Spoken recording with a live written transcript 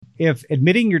if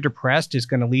admitting you're depressed is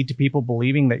going to lead to people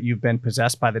believing that you've been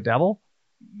possessed by the devil,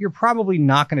 you're probably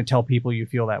not going to tell people you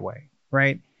feel that way,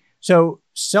 right? So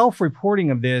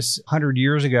self-reporting of this 100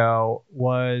 years ago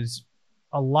was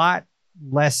a lot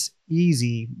less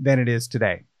easy than it is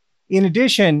today. In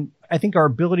addition, I think our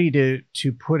ability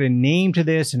to put a name to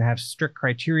this and have strict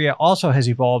criteria also has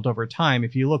evolved over time.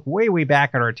 If you look way, way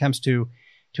back at our attempts to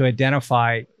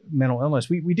identify mental illness,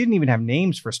 we didn't even have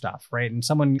names for stuff, right? And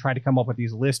someone tried to come up with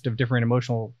these lists of different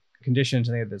emotional conditions,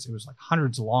 and they had this, it was like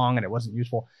hundreds long, and it wasn't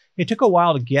useful. It took a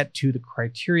while to get to the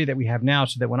criteria that we have now,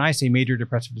 so that when I say major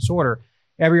depressive disorder,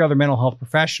 every other mental health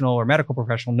professional or medical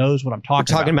professional knows what I'm talking about.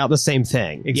 We're talking about the same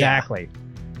thing. Exactly. Yeah.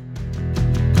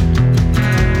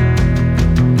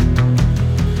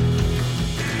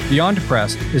 Beyond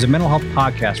Depressed is a mental health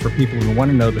podcast for people who want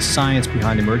to know the science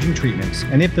behind emerging treatments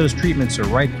and if those treatments are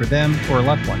right for them or a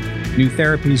loved one. New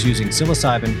therapies using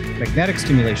psilocybin, magnetic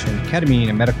stimulation, ketamine,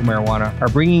 and medical marijuana are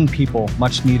bringing people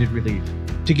much needed relief.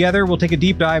 Together, we'll take a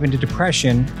deep dive into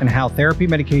depression and how therapy,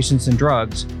 medications, and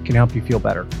drugs can help you feel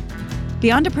better.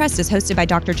 Beyond Depressed is hosted by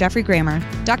Dr. Geoffrey Grammer.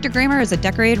 Dr. Grammer is a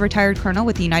decorated retired colonel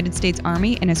with the United States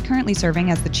Army and is currently serving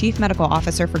as the Chief Medical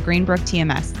Officer for Greenbrook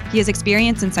TMS. He has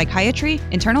experience in psychiatry,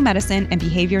 internal medicine, and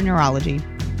behavior neurology.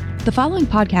 The following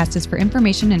podcast is for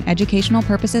information and educational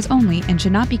purposes only and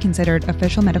should not be considered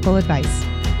official medical advice.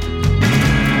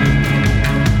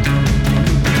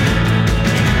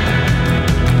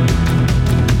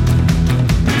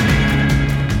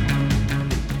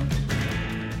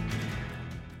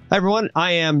 Hi, everyone.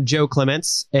 I am Joe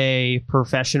Clements, a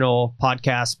professional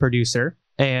podcast producer,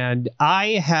 and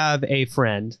I have a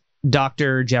friend,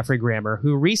 Dr. Geoffrey Grammer,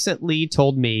 who recently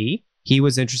told me he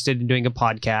was interested in doing a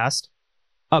podcast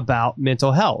about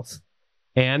mental health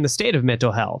and the state of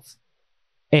mental health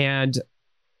and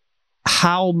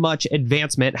how much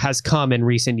advancement has come in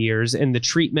recent years in the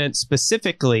treatment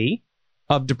specifically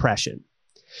of depression.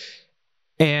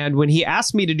 And when he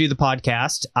asked me to do the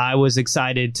podcast, I was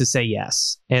excited to say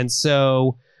yes. And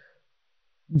so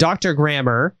Dr.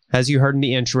 Grammer, as you heard in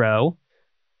the intro,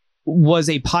 was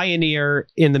a pioneer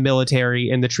in the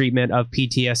military in the treatment of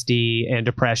PTSD and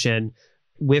depression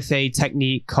with a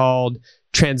technique called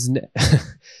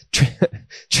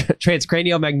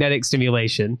transcranial magnetic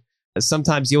stimulation.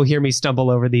 Sometimes you'll hear me stumble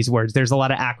over these words. There's a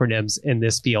lot of acronyms in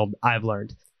this field, I've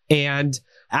learned. And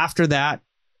after that,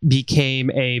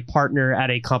 became a partner at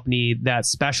a company that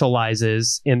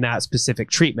specializes in that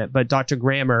specific treatment. But Dr.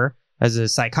 Grammer, as a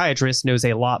psychiatrist, knows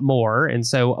a lot more. And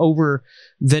so over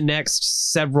the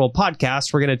next several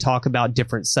podcasts, we're going to talk about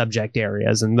different subject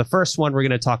areas. And the first one we're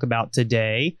going to talk about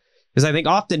today is, I think,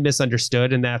 often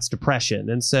misunderstood, and that's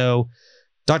depression. And so,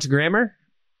 Dr. Grammer,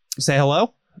 say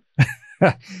hello.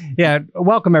 Yeah,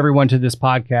 welcome everyone to this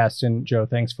podcast. And Joe,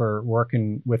 thanks for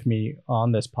working with me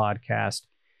on this podcast.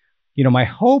 You know, my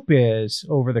hope is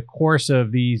over the course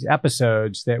of these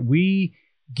episodes that we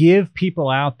give people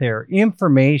out there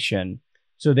information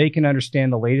so they can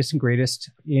understand the latest and greatest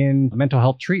in mental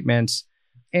health treatments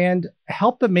and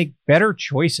help them make better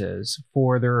choices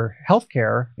for their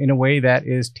healthcare in a way that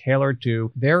is tailored to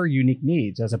their unique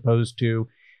needs, as opposed to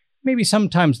maybe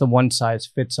sometimes the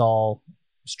one-size-fits-all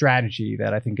strategy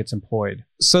that I think gets employed.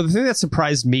 So the thing that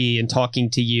surprised me in talking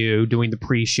to you doing the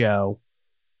pre-show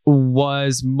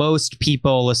was most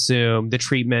people assume the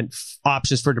treatment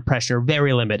options for depression are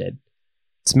very limited.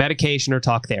 It's medication or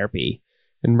talk therapy.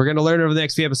 And we're going to learn over the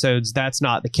next few episodes that's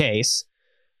not the case.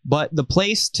 But the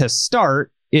place to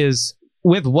start is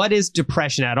with what is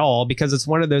depression at all, because it's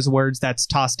one of those words that's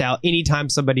tossed out anytime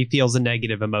somebody feels a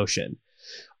negative emotion.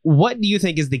 What do you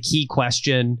think is the key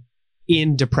question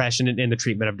in depression and in the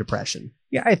treatment of depression?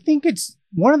 Yeah, I think it's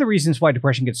one of the reasons why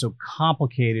depression gets so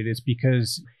complicated is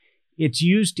because it's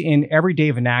used in everyday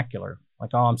vernacular,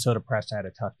 like, oh, I'm so depressed, I had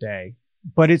a tough day.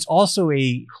 But it's also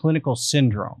a clinical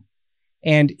syndrome.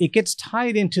 And it gets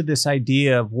tied into this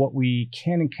idea of what we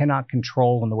can and cannot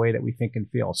control in the way that we think and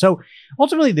feel. So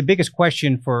ultimately, the biggest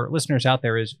question for listeners out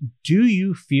there is, do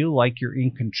you feel like you're in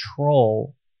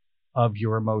control of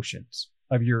your emotions,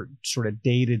 of your sort of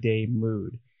day-to-day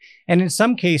mood? And in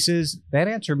some cases, that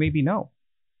answer may be no.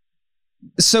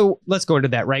 So let's go into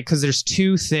that, right? Because there's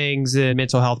two things in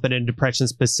mental health, but in depression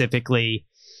specifically,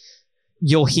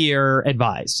 you'll hear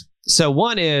advised. So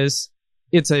one is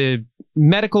it's a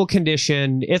medical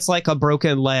condition. It's like a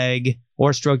broken leg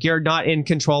or stroke. You're not in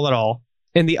control at all.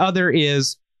 And the other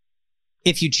is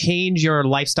if you change your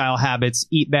lifestyle habits,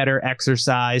 eat better,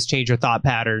 exercise, change your thought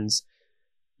patterns,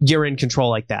 you're in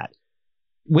control like that.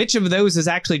 Which of those is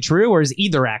actually true, or is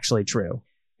either actually true?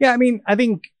 Yeah, I mean, I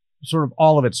think sort of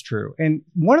all of it's true. And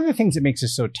one of the things that makes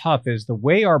this so tough is the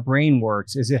way our brain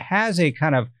works is it has a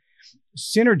kind of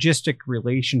synergistic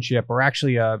relationship, or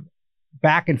actually a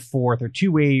back and forth or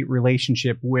two-way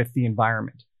relationship with the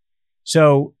environment.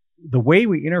 So the way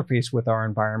we interface with our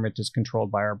environment is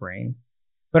controlled by our brain,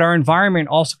 but our environment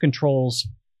also controls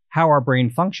how our brain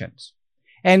functions.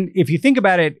 And if you think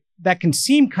about it, that can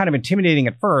seem kind of intimidating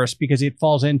at first because it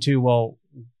falls into, well,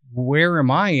 where am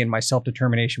I in my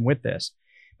self-determination with this?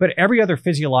 But every other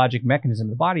physiologic mechanism in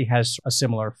the body has a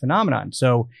similar phenomenon.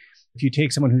 So if you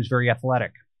take someone who's very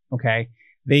athletic, okay,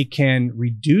 they can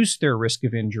reduce their risk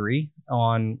of injury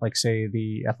on, like, say,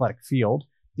 the athletic field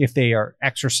if they are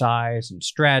exercise and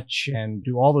stretch and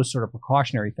do all those sort of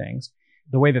precautionary things.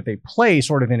 The way that they play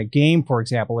sort of in a game, for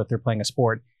example, if they're playing a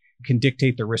sport, can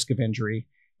dictate the risk of injury.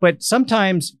 But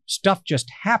sometimes stuff just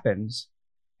happens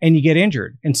and you get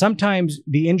injured. And sometimes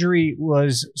the injury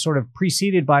was sort of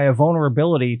preceded by a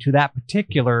vulnerability to that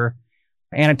particular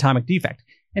anatomic defect.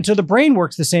 And so the brain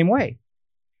works the same way.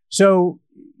 So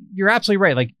you're absolutely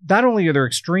right. Like, not only are there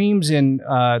extremes in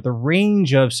the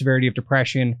range of severity of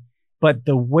depression, but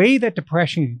the way that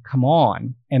depression can come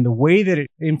on and the way that it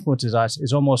influences us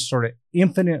is almost sort of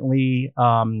infinitely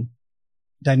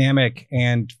dynamic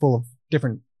and full of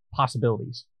different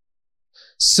possibilities.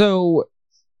 So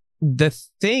the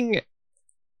thing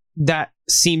that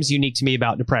seems unique to me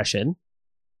about depression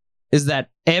is that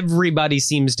everybody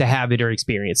seems to have it or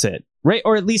experience it, right?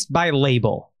 Or at least by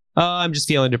label. Oh, I'm just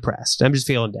feeling depressed. I'm just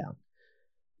feeling down.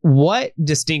 What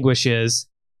distinguishes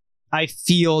I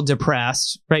feel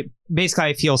depressed, right? Basically,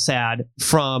 I feel sad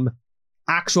from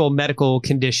actual medical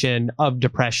condition of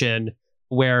depression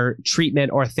where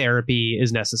treatment or therapy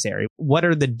is necessary? What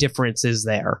are the differences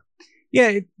there? Yeah,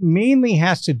 it mainly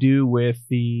has to do with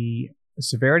the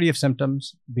severity of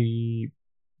symptoms, the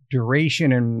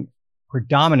duration and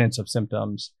predominance of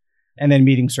symptoms, and then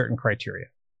meeting certain criteria.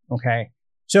 Okay.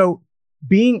 So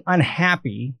being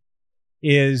unhappy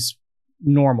is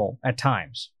normal at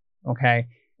times. Okay.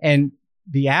 And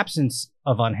the absence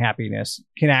of unhappiness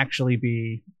can actually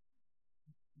be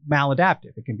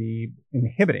maladaptive. It can be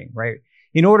inhibiting, right?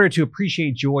 In order to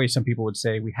appreciate joy, some people would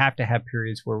say we have to have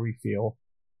periods where we feel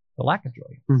the lack of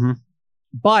joy. Mm-hmm.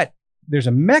 But there's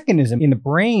a mechanism in the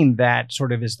brain that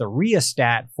sort of is the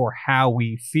rheostat for how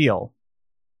we feel.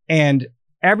 And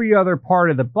every other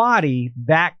part of the body,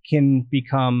 that can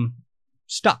become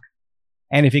stuck.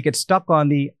 And if it gets stuck on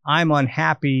the I'm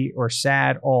unhappy or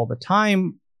sad all the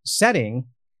time setting,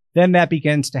 then that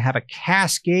begins to have a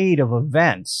cascade of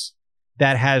events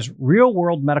that has real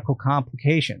world medical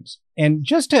complications. And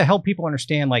just to help people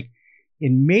understand, like,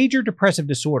 in major depressive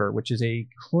disorder, which is a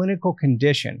clinical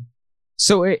condition.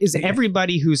 So is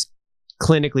everybody who's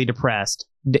clinically depressed,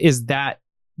 is that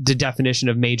the definition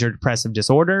of major depressive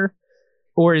disorder?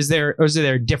 Or is there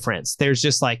a difference? There's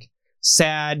just like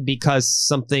sad because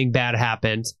something bad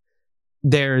happened.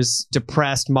 There's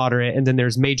depressed, moderate, and then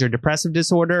there's major depressive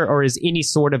disorder? Or is any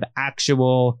sort of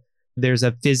actual, there's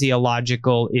a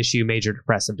physiological issue, major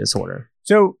depressive disorder?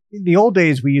 So in the old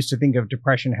days, we used to think of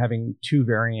depression having two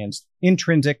variants: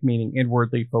 intrinsic, meaning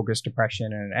inwardly focused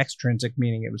depression, and extrinsic,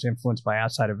 meaning it was influenced by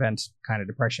outside events kind of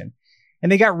depression.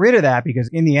 And they got rid of that because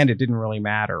in the end, it didn't really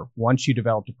matter. Once you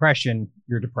develop depression,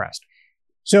 you're depressed.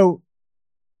 So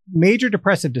major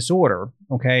depressive disorder,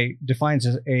 okay, defines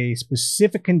a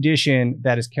specific condition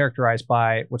that is characterized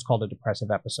by what's called a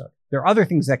depressive episode. There are other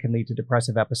things that can lead to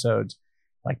depressive episodes,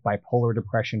 like bipolar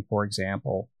depression, for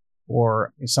example,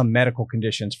 or some medical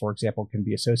conditions, for example, can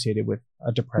be associated with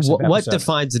a depressive episode. What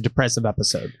defines a depressive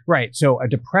episode? Right. So a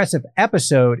depressive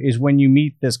episode is when you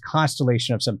meet this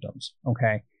constellation of symptoms,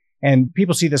 okay? And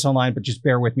people see this online, but just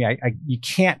bear with me. You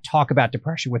can't talk about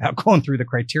depression without going through the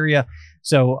criteria.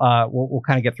 So we'll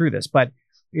kind of get through this. But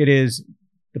it is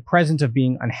the presence of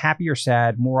being unhappy or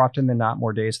sad more often than not,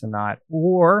 more days than not,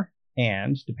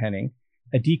 and depending,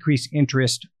 a decreased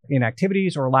interest in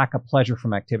activities or lack of pleasure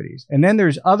from activities. And then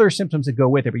there's other symptoms that go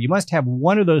with it, but you must have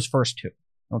one of those first two,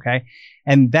 okay?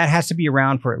 And that has to be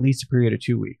around for at least a period of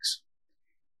 2 weeks.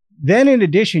 Then in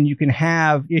addition, you can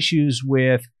have issues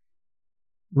with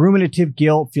ruminative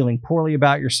guilt, feeling poorly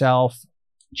about yourself,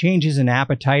 changes in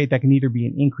appetite that can either be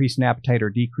an increase in appetite or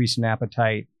decrease in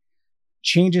appetite,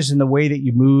 changes in the way that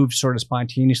you move sort of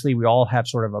spontaneously. We all have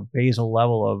sort of a basal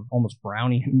level of almost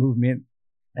Brownian movement.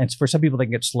 And for some people, they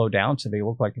can get slowed down, so they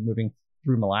look like they're moving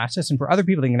through molasses. And for other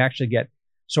people, they can actually get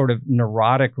sort of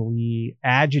neurotically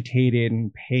agitated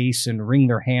and pace and wring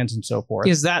their hands and so forth.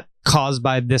 Is that caused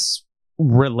by this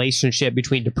relationship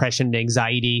between depression and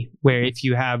anxiety, where if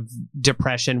you have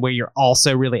depression where you're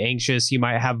also really anxious, you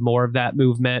might have more of that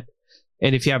movement?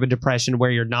 And if you have a depression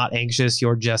where you're not anxious,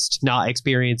 you're just not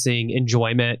experiencing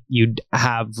enjoyment, you'd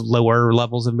have lower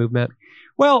levels of movement?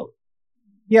 Well,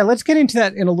 Yeah, let's get into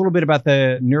that in a little bit about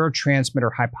the neurotransmitter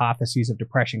hypotheses of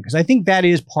depression, because I think that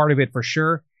is part of it for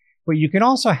sure. But you can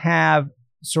also have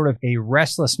sort of a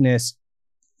restlessness,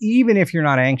 even if you're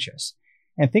not anxious.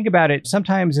 And think about it.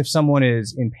 Sometimes if someone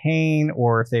is in pain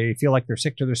or if they feel like they're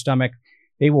sick to their stomach,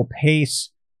 they will pace.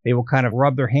 They will kind of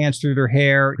rub their hands through their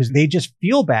hair because they just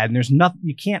feel bad. And there's nothing,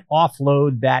 you can't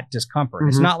offload that discomfort.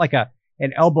 It's not like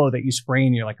an elbow that you sprain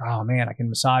and you're like, oh man, I can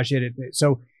massage it.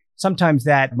 So sometimes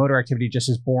that motor activity just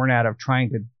is born out of trying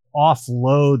to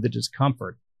offload the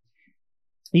discomfort.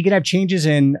 You can have changes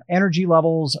in energy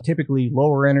levels, typically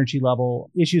lower energy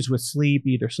level, issues with sleep,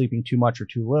 either sleeping too much or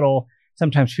too little.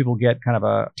 Sometimes people get kind of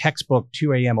a textbook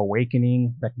 2 a.m.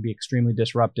 awakening that can be extremely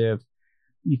disruptive.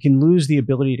 You can lose the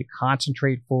ability to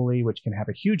concentrate fully, which can have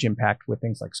a huge impact with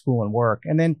things like school and work.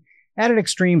 And then at an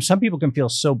extreme, some people can feel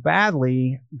so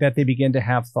badly that they begin to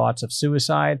have thoughts of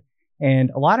suicide.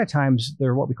 And a lot of times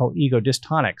they're what we call ego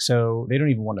dystonic. So they don't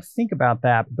even want to think about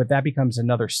that, but that becomes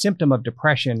another symptom of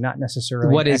depression, not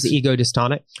necessarily. What is ego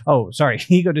dystonic? Oh, sorry.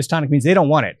 Ego dystonic means they don't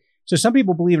want it. So some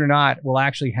people, believe it or not, will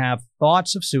actually have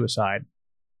thoughts of suicide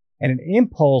and an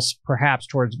impulse perhaps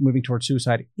towards moving towards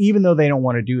suicide, even though they don't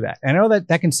want to do that. And I know that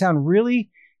that can sound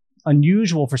really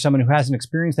unusual for someone who hasn't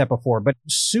experienced that before, but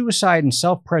suicide and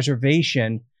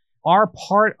self-preservation are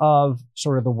part of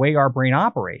sort of the way our brain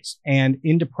operates. And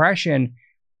in depression,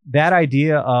 that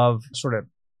idea of sort of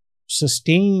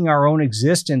sustaining our own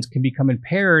existence can become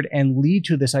impaired and lead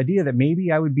to this idea that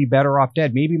maybe I would be better off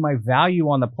dead. Maybe my value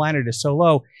on the planet is so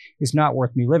low, it's not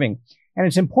worth me living. And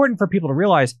it's important for people to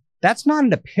realize that's not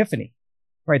an epiphany,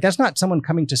 right? That's not someone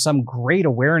coming to some great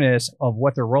awareness of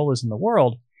what their role is in the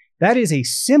world. That is a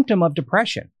symptom of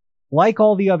depression, like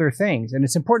all the other things. And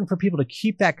it's important for people to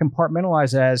keep that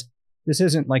compartmentalized as this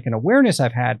isn't like an awareness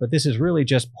I've had, but this is really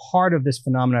just part of this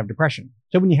phenomenon of depression.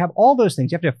 So when you have all those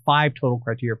things, you have to have 5 total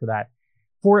criteria for that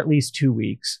for at least 2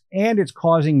 weeks. And it's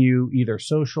causing you either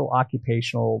social,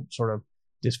 occupational sort of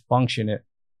dysfunction,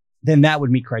 then that would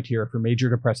meet criteria for major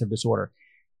depressive disorder.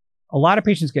 A lot of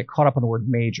patients get caught up on the word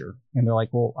major and they're like,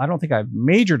 well, I don't think I have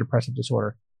major depressive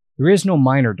disorder. There is no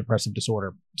minor depressive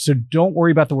disorder. So don't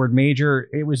worry about the word major.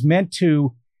 It was meant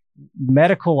to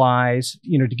medicalize,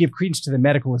 to give credence to the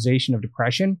medicalization of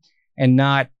depression and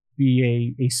not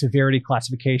be a severity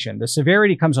classification. The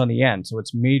severity comes on the end. So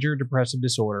it's major depressive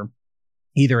disorder,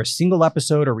 either a single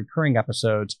episode or recurring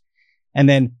episodes, and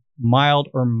then mild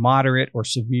or moderate or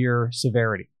severe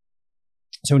severity.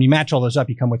 So when you match all those up,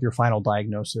 you come with your final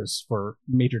diagnosis for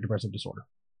major depressive disorder.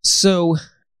 So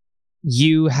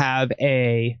you have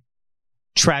a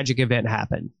tragic event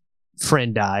happen,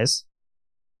 friend dies,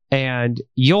 and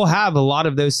you'll have a lot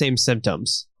of those same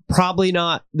symptoms. Probably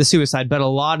not the suicide, but a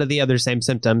lot of the other same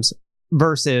symptoms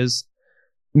versus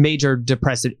major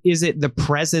depressive. Is it the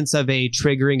presence of a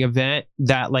triggering event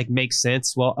that makes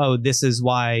sense? Well, oh, this is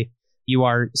why you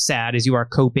are sad, as you are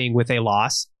coping with a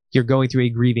loss. You're going through a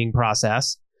grieving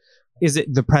process. Is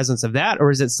it the presence of that,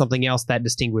 or is it something else that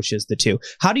distinguishes the two?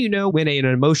 How do you know when an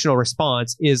emotional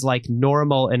response is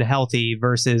normal and healthy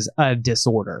versus a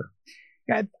disorder?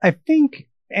 I think,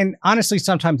 and honestly,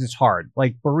 sometimes it's hard.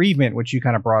 Like bereavement, which you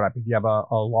kind of brought up. If you have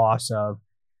a loss of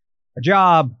a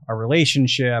job, a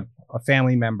relationship, a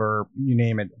family member, you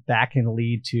name it, that can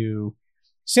lead to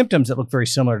symptoms that look very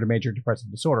similar to major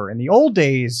depressive disorder. In the old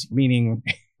days, meaning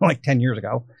 10 years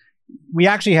ago, we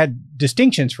actually had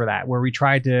distinctions for that, where we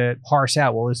tried to parse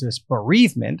out, well, is this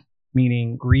bereavement,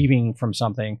 meaning grieving from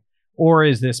something, or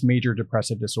is this major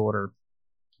depressive disorder?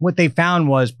 What they found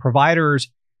was providers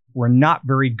were not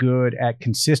very good at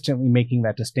consistently making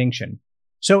that distinction.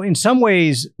 So in some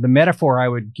ways, the metaphor I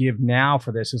would give now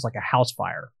for this is like a house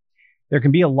fire. There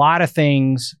can be a lot of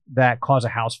things that cause a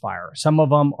house fire. Some of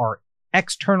them are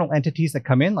external entities that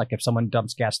come in, like if someone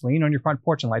dumps gasoline on your front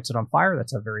porch and lights it on fire,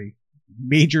 that's a very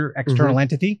major external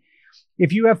entity.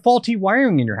 If you have faulty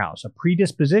wiring in your house, a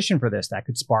predisposition for this, that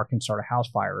could spark and start a house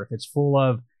fire. If it's full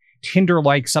of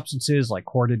tinder-like substances like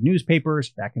hoarded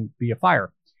newspapers, that can be a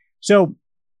fire. So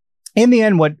in the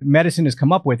end, what medicine has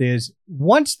come up with is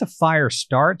once the fire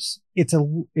starts, it's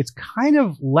kind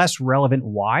of less relevant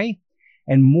why,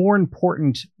 and more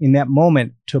important in that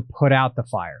moment to put out the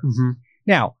fire.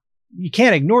 Now, you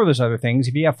can't ignore those other things.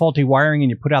 If you have faulty wiring and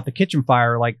you put out the kitchen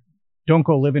fire, don't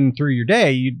go living through your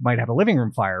day. You might have a living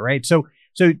room fire, right? So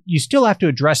you still have to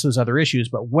address those other issues.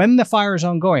 But when the fire is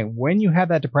ongoing, when you have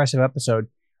that depressive episode,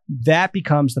 that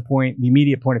becomes the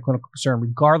immediate point of clinical concern,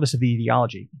 regardless of the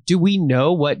etiology. Do we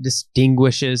know what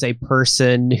distinguishes a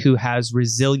person who has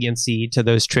resiliency to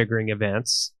those triggering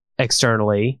events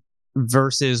externally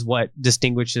versus what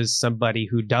distinguishes somebody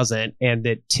who doesn't and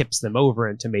that tips them over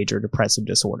into major depressive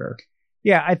disorder?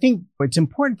 Yeah, I think it's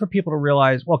important for people to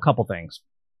realize, well, a couple things.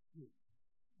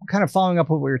 Kind of following up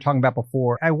with what we were talking about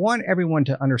before, I want everyone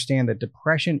to understand that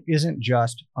depression isn't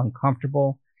just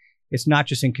uncomfortable. It's not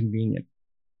just inconvenient.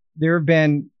 There have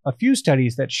been a few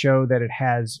studies that show that it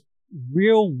has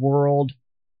real world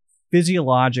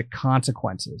physiologic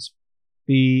consequences.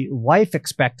 The life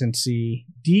expectancy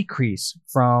decrease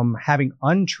from having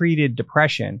untreated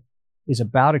depression is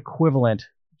about equivalent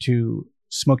to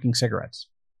smoking cigarettes.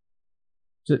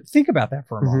 So think about that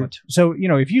for a moment. So,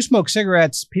 if you smoke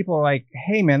cigarettes, people are like,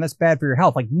 hey, man, that's bad for your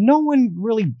health. Like, no one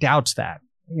really doubts that.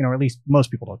 At least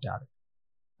most people don't doubt it.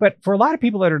 But for a lot of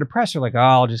people that are depressed, they're like, oh,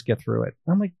 I'll just get through it.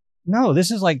 I'm like, no, this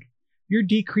is like, you're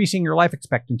decreasing your life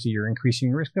expectancy. You're increasing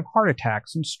your risk of heart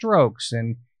attacks and strokes,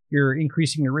 and you're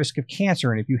increasing your risk of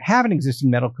cancer. And if you have an existing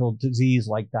medical disease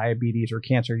like diabetes or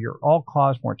cancer, your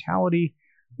all-cause mortality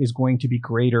is going to be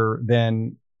greater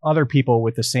than other people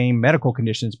with the same medical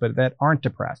conditions, but that aren't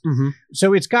depressed.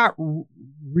 So it's got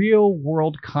real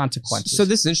world consequences. So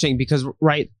this is interesting because,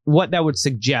 right, what that would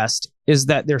suggest is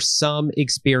that there's some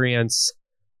experience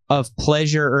of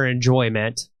pleasure or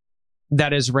enjoyment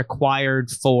that is required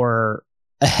for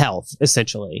a health,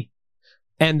 essentially.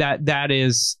 And that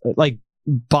is like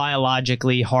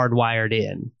biologically hardwired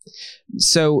in.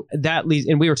 So that leads,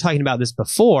 and we were talking about this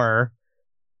before,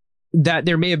 that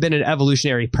there may have been an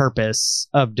evolutionary purpose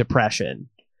of depression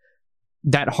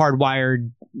that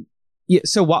hardwired.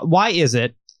 So why is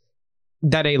it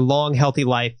that a long, healthy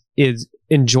life is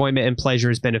enjoyment and pleasure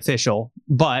is beneficial,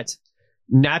 but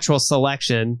natural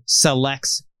selection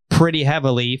selects pretty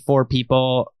heavily for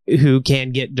people who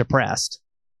can get depressed?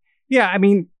 Yeah, I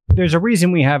mean, there's a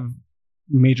reason we have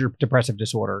major depressive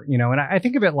disorder, and I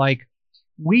think of it like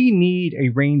we need a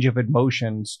range of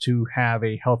emotions to have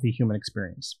a healthy human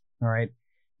experience. All right.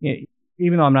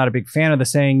 Even though I'm not a big fan of the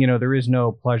saying, there is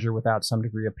no pleasure without some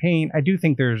degree of pain, I do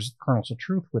think there's kernels of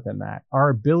truth within that. Our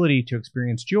ability to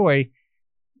experience joy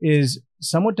is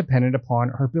somewhat dependent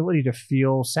upon our ability to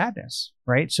feel sadness,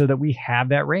 right? So that we have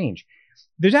that range.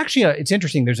 There's actually it's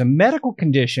interesting. There's a medical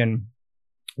condition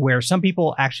where some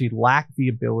people actually lack the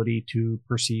ability to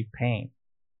perceive pain.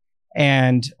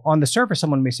 And on the surface,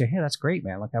 someone may say, hey, that's great,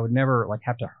 man. Like I would never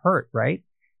have to hurt, right?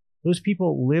 Those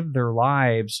people live their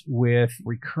lives with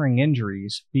recurring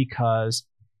injuries because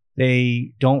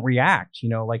they don't react.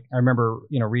 Like I remember,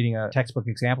 reading a textbook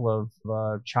example of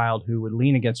a child who would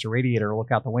lean against a radiator,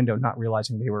 look out the window, not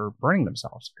realizing they were burning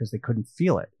themselves because they couldn't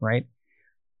feel it, right?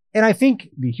 And I think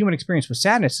the human experience with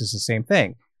sadness is the same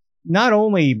thing. Not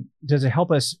only does it help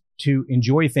us to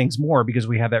enjoy things more because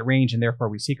we have that range and therefore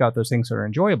we seek out those things that are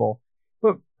enjoyable,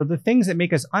 but the things that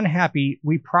make us unhappy,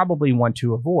 we probably want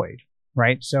to avoid.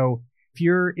 Right. So if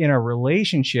you're in a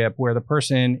relationship where the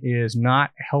person is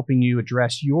not helping you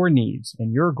address your needs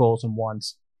and your goals and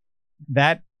wants,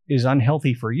 that is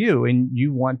unhealthy for you. And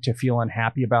you want to feel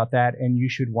unhappy about that. And you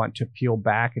should want to peel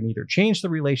back and either change the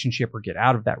relationship or get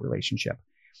out of that relationship.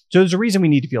 So there's a reason we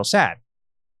need to feel sad.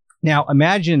 Now,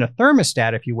 imagine a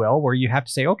thermostat, if you will, where you have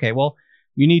to say, OK, well,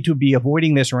 you need to be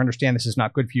avoiding this or understand this is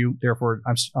not good for you. Therefore,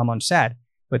 I'm unsad.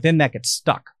 But then that gets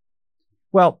stuck.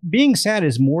 Well, being sad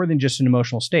is more than just an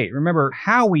emotional state. Remember,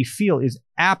 how we feel is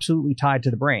absolutely tied to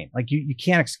the brain. Like you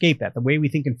can't escape that. The way we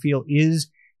think and feel is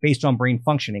based on brain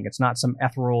functioning. It's not some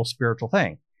ethereal spiritual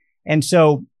thing. And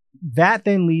so that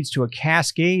then leads to a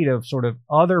cascade of sort of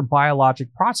other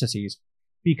biologic processes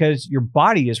because your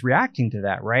body is reacting to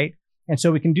that, right? And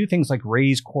so we can do things like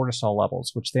raise cortisol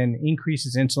levels, which then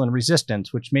increases insulin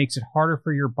resistance, which makes it harder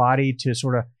for your body to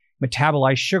sort of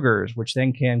metabolize sugars, which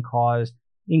then can cause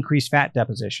increased fat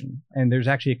deposition. And there's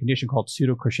actually a condition called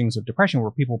pseudo-Cushing's of depression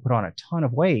where people put on a ton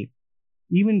of weight,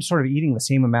 even sort of eating the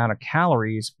same amount of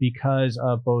calories because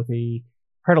of both a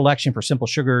predilection for simple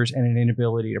sugars and an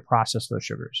inability to process those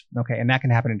sugars. Okay. And that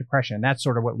can happen in depression. And that's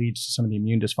sort of what leads to some of the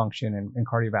immune dysfunction and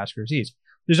cardiovascular disease.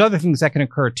 There's other things that can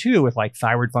occur too with like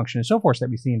thyroid function and so forth that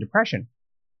we see in depression.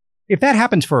 If that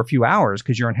happens for a few hours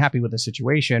because you're unhappy with the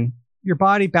situation, your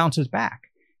body bounces back.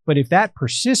 But if that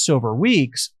persists over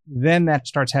weeks, then that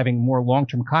starts having more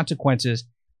long-term consequences.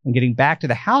 And getting back to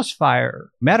the house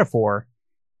fire metaphor,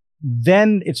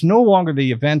 then it's no longer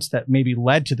the events that maybe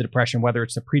led to the depression, whether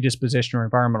it's the predisposition or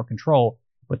environmental control,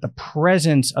 but the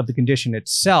presence of the condition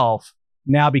itself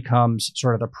now becomes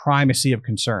sort of the primacy of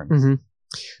concern. Mm-hmm.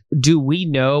 Do we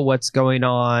know what's going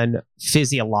on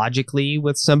physiologically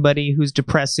with somebody who's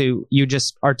depressed? So you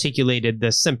just articulated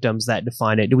the symptoms that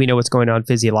define it. Do we know what's going on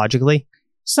physiologically?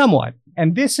 Somewhat.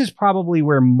 And this is probably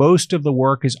where most of the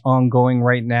work is ongoing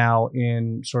right now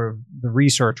in sort of the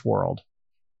research world.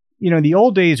 In the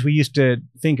old days, we used to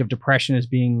think of depression as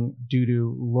being due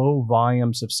to low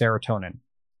volumes of serotonin.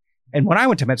 And when I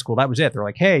went to med school, that was it. They're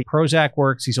like, hey, Prozac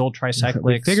works. These old tricyclics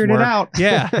We figured work. it out.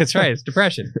 Yeah, that's right. It's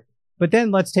depression. But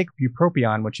then let's take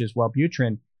bupropion, which is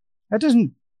Wellbutrin. That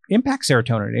doesn't impact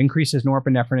serotonin. It increases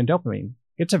norepinephrine and dopamine.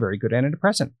 It's a very good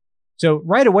antidepressant. So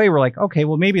right away, we're like, okay,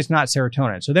 well, maybe it's not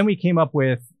serotonin. So then we came up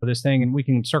with this thing, and we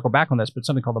can circle back on this, but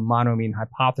something called the monoamine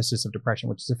hypothesis of depression,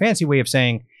 which is a fancy way of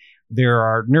saying there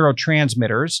are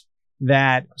neurotransmitters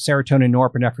that serotonin,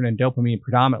 norepinephrine, and dopamine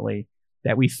predominantly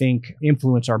that we think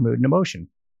influence our mood and emotion.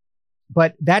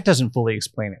 But that doesn't fully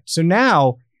explain it. So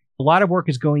now a lot of work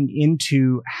is going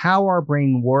into how our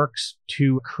brain works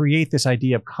to create this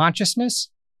idea of consciousness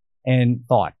and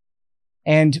thought.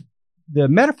 And the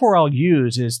metaphor I'll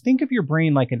use is think of your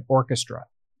brain like an orchestra,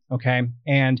 okay?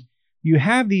 And you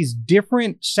have these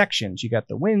different sections. You got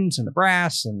the winds and the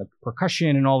brass and the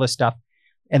percussion and all this stuff,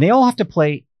 and they all have to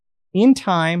play in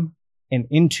time and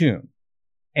in tune,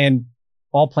 and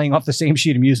all playing off the same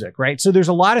sheet of music, right? So there's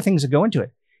a lot of things that go into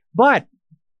it. But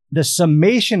the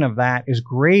summation of that is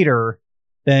greater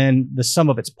than the sum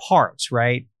of its parts,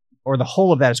 right? Or the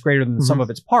whole of that is greater than the sum of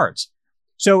its parts.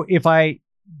 So if I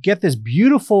get this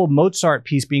beautiful Mozart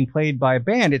piece being played by a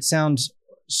band, it sounds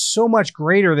so much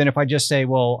greater than if I just say,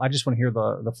 well, I just want to hear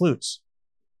the flutes.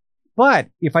 But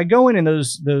if I go in and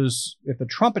if the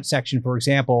trumpet section, for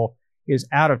example, is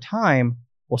out of time,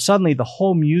 well, suddenly the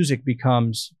whole music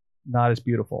becomes not as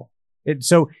beautiful.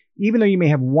 So even though you may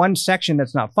have one section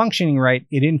that's not functioning right,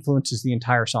 it influences the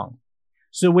entire song.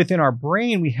 So within our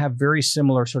brain, we have very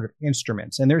similar sort of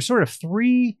instruments. And there's sort of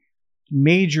three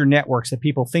major networks that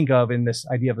people think of in this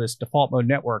idea of this default mode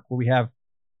network, where we have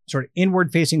sort of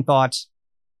inward facing thoughts,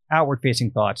 outward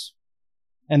facing thoughts,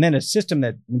 and then a system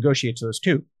that negotiates those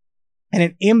two. And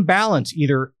an imbalance,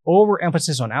 either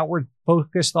overemphasis on outward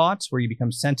focused thoughts, where you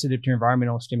become sensitive to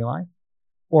environmental stimuli,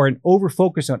 or an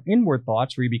overfocus on inward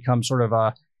thoughts, where you become sort of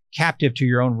a captive to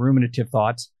your own ruminative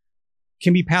thoughts,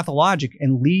 can be pathologic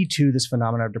and lead to this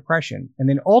phenomenon of depression. And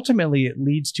then ultimately it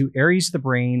leads to areas of the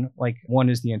brain, like one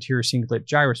is the anterior cingulate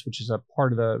gyrus, which is a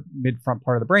part of the mid-front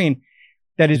part of the brain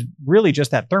that is really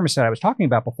just that thermostat I was talking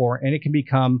about before. And it can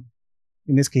become,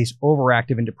 in this case,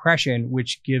 overactive in depression,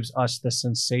 which gives us the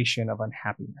sensation of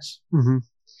unhappiness. Mm-hmm.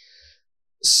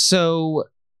 So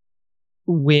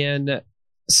when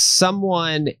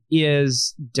someone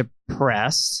is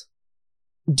depressed,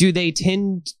 do they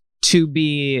tend to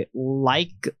be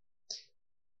likely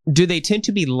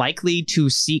to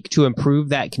seek to improve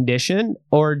that condition,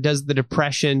 or does the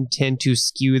depression tend to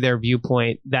skew their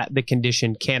viewpoint that the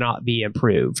condition cannot be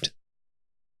improved?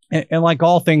 And like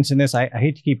all things in this, I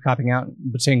hate to keep copping out,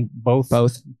 but saying both.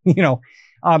 Does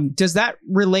that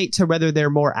relate to whether they're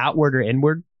more outward or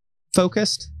inward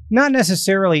focused? Not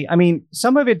necessarily. I mean,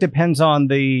 some of it depends on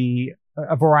a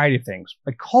variety of things.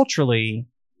 Like culturally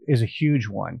is a huge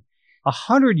one.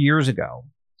 100 years ago,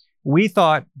 we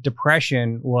thought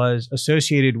depression was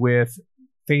associated with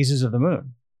phases of the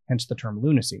moon, hence the term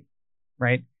lunacy,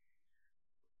 right?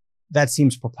 That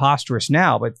seems preposterous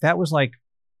now, but that was like,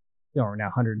 now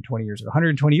 120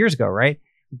 years ago, right?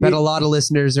 But a lot of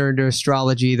listeners are into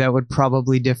astrology that would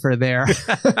probably differ there.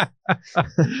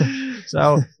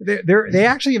 So they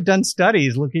actually have done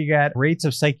studies looking at rates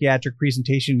of psychiatric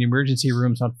presentation in emergency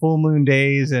rooms on full moon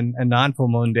days and non-full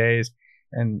moon days.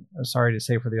 And sorry to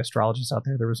say for the astrologists out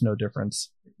there was no difference.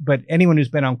 But anyone who's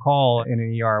been on call in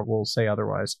an ER will say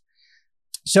otherwise.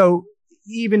 So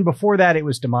even before that, it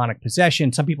was demonic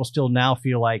possession. Some people still now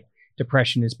feel like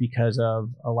depression is because of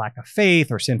a lack of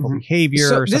faith or sinful behavior.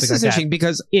 So or something this is like interesting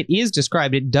because it is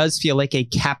described. It does feel like a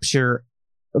capture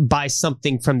by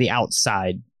something from the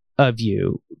outside of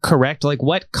you, correct? Like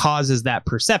what causes that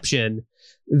perception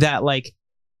that like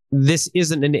this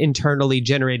isn't an internally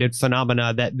generated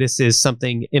phenomena, that this is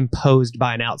something imposed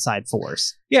by an outside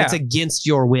force? Yeah. It's against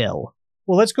your will.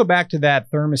 Well, let's go back to that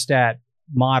thermostat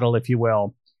model, if you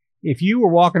will. If you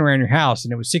were walking around your house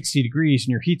and it was 60 degrees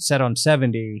and your heat's set on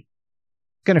 70,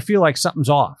 it's going to feel like something's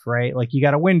off, right? Like you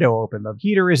got a window open, the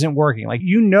heater isn't working. Like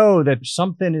you know that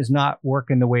something is not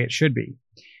working the way it should be.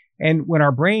 And when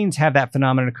our brains have that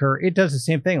phenomenon occur, it does the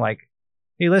same thing. Like,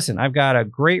 hey, listen, I've got a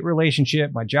great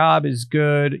relationship. My job is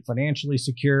good, financially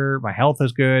secure. My health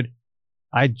is good.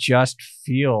 I just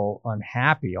feel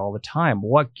unhappy all the time.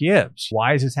 What gives?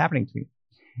 Why is this happening to me?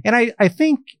 And I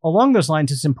think along those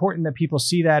lines, it's important that people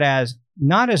see that as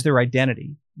not as their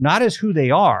identity, not as who they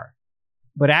are,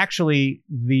 but actually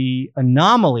the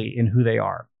anomaly in who they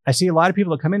are. I see a lot of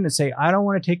people that come in and say, I don't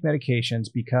want to take medications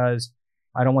because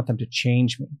I don't want them to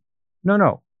change me.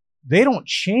 No, they don't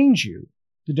change you.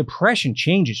 The depression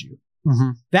changes you.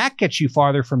 That gets you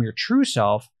farther from your true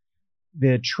self.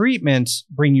 the treatments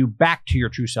bring you back to your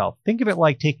true self. Think of it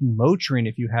like taking Motrin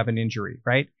if you have an injury,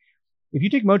 right? If you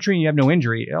take Motrin and you have no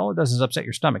injury, all it does is upset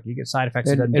your stomach. You get side effects.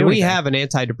 And we have an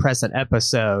antidepressant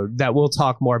episode that we'll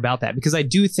talk more about that, because I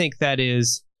do think that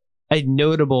is a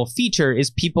notable feature is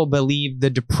people believe the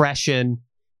depression,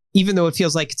 even though it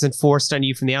feels like it's enforced on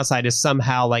you from the outside, is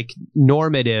somehow like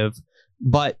normative,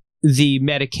 but the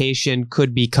medication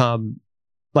could become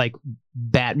like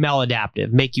bad,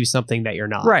 maladaptive, make you something that you're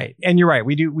not. Right. And you're right.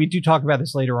 We do talk about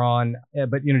this later on,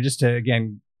 but just to,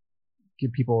 again,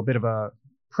 give people a bit of a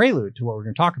prelude to what we're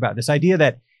going to talk about, this idea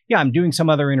that, yeah, I'm doing some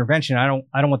other intervention. I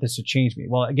don't want this to change me.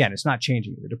 Well, again, it's not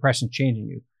changing you. The depression's changing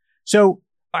you. So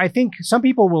I think some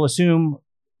people will assume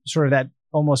sort of that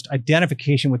almost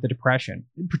identification with the depression,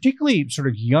 particularly sort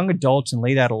of young adults and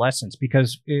late adolescents,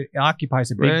 because it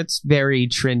occupies a big... It's very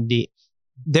trendy.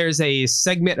 There's a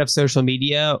segment of social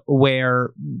media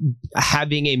where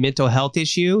having a mental health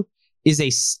issue is a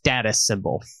status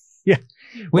symbol. Yeah.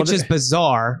 Which is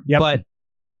bizarre, yep. But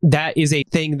that is a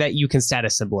thing that you can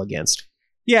status symbol against.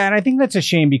 Yeah, and I think that's a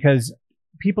shame because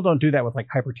people don't do that with like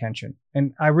hypertension.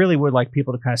 And I really would like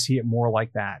people to kind of see it more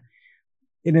like that.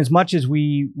 In as much as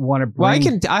we want to bring...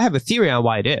 Well, I have a theory on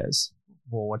why it is.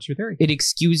 Well, what's your theory? It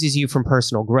excuses you from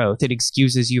personal growth. It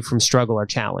excuses you from struggle or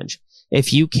challenge.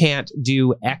 If you can't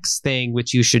do X thing,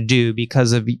 which you should do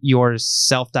because of your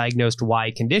self-diagnosed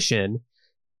Y condition,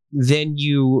 then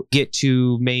you get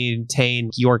to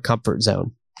maintain your comfort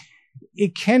zone.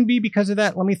 It can be because of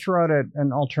that. Let me throw out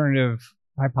an alternative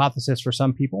hypothesis for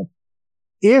some people.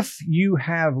 If you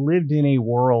have lived in a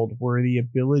world where the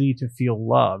ability to feel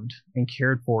loved and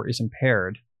cared for is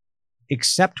impaired,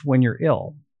 except when you're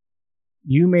ill,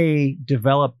 you may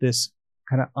develop this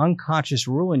kind of unconscious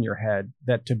rule in your head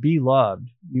that to be loved,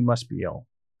 you must be ill.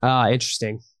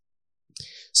 Interesting.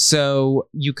 So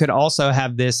you could also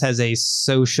have this as a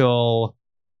social,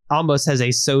 almost as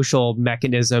a social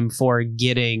mechanism for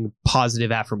getting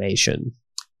positive affirmation.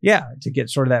 Yeah, to get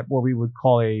sort of that, what we would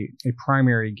call a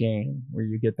primary gain, where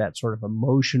you get that sort of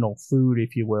emotional food,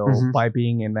 if you will, Mm-hmm. by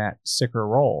being in that sicker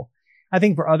role. I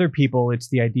think for other people, it's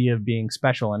the idea of being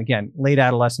special. And again, late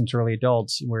adolescents, early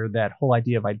adults, where that whole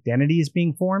idea of identity is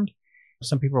being formed.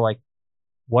 Some people are like,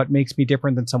 what makes me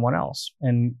different than someone else?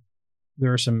 And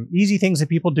there are some easy things that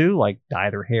people do, like dye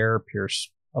their hair,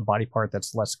 pierce a body part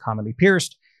that's less commonly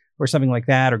pierced, or something like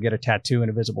that, or get a tattoo in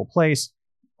a visible place.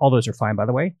 All those are fine, by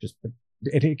the way. Just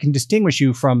it can distinguish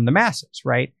you from the masses,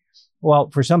 right?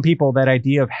 Well, for some people, that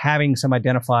idea of having some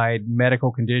identified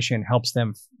medical condition helps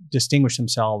them distinguish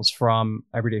themselves from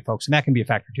everyday folks. And that can be a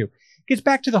factor too. It gets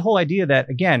back to the whole idea that,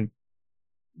 again,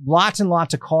 lots and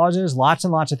lots of causes, lots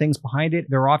and lots of things behind it.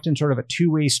 They're often sort of a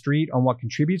two-way street on what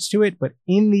contributes to it. But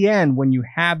in the end, when you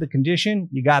have the condition,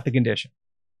 you got the condition.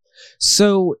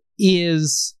 So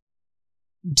is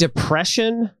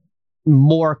depression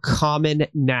more common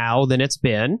now than it's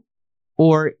been?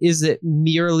 Or is it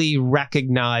merely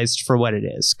recognized for what it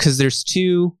is? Because there's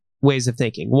two ways of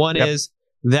thinking. One is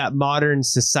that modern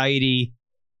society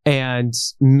and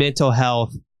mental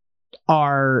health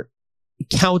are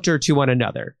counter to one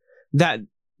another. That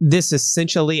this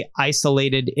essentially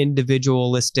isolated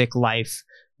individualistic life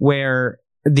where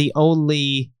the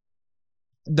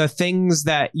things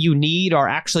that you need are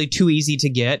actually too easy to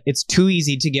get. It's too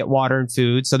easy to get water and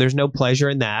food, so there's no pleasure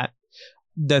in that.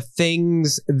 The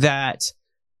things that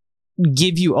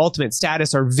give you ultimate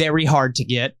status are very hard to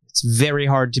get. It's very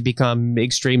hard to become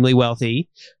extremely wealthy.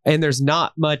 And there's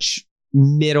not much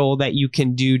middle that you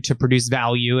can do to produce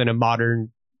value in a modern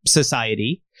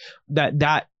society.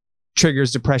 That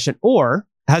triggers depression. Or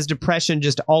has depression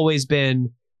just always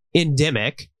been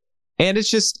endemic? And it's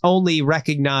just only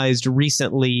recognized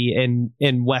recently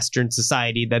in Western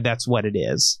society that that's what it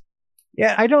is.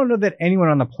 Yeah, I don't know that anyone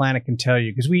on the planet can tell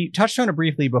you, because we touched on it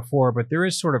briefly before, but there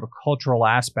is sort of a cultural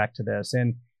aspect to this.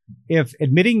 And if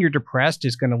admitting you're depressed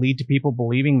is going to lead to people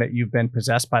believing that you've been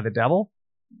possessed by the devil,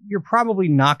 you're probably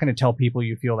not going to tell people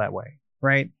you feel that way,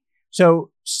 right?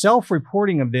 So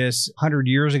self-reporting of this 100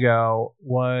 years ago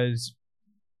was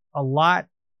a lot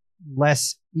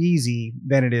less easy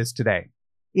than it is today.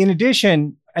 In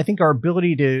addition, I think our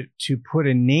ability to put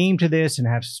a name to this and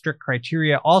have strict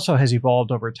criteria also has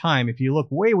evolved over time. If you look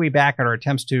way, way back at our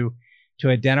attempts to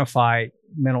identify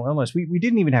mental illness, we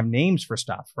didn't even have names for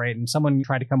stuff, right? And someone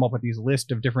tried to come up with these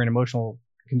list of different emotional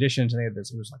conditions, and they had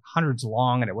this, it was like hundreds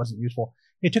long, and it wasn't useful.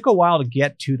 It took a while to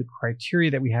get to the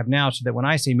criteria that we have now, so that when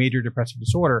I say major depressive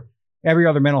disorder, every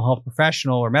other mental health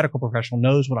professional or medical professional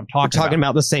knows what I'm talking about. We're talking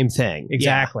about the same thing.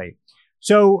 Exactly. Yeah.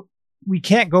 So we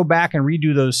can't go back and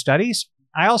redo those studies.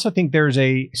 I also think there's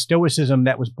a stoicism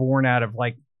that was born out of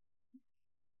like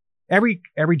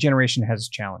every generation has its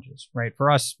challenges, right?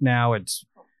 For us now, it's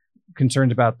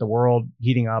concerns about the world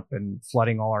heating up and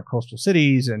flooding all our coastal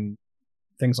cities and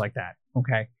things like that.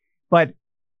 Okay. But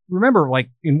remember, like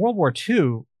in World War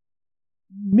II,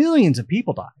 millions of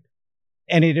people died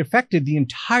and it affected the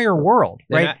entire world,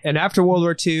 right? And after World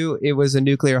War II, it was a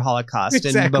nuclear holocaust.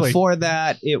 Exactly. And before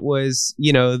that, it was,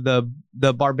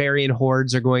 the barbarian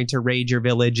hordes are going to raid your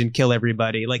village and kill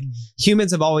everybody. Like,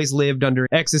 humans have always lived under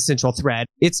existential threat.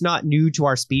 It's not new to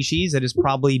our species. It has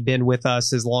probably been with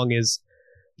us as long as...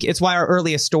 It's why our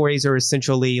earliest stories are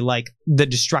essentially like the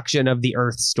destruction of the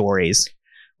earth stories.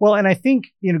 Well, and I think,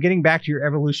 getting back to your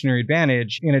evolutionary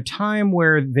advantage, in a time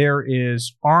where there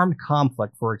is armed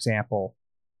conflict, for example,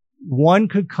 one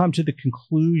could come to the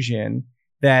conclusion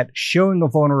that showing a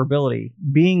vulnerability,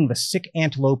 being the sick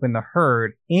antelope in the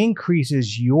herd,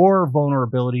 increases your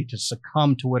vulnerability to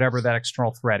succumb to whatever that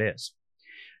external threat is.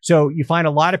 So you find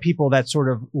a lot of people that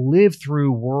sort of live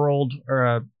through world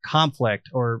conflict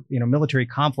or, military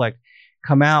conflict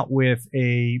come out with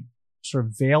a sort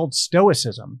of veiled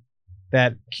stoicism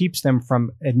that keeps them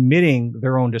from admitting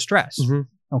their own distress.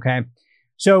 Mm-hmm. Okay.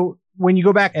 So when you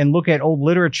go back and look at old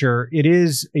literature, it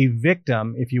is a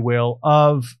victim, if you will,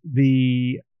 of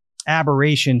the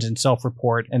aberrations in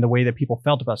self-report and the way that people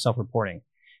felt about self-reporting.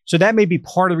 So that may be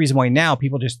part of the reason why now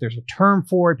there's a term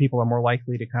for it. People are more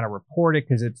likely to kind of report it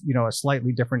because it's, a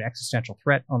slightly different existential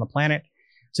threat on the planet.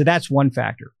 So that's one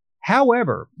factor.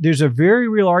 However, there's a very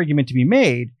real argument to be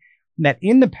made that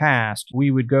in the past, we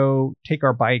would go take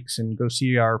our bikes and go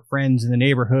see our friends in the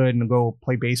neighborhood and go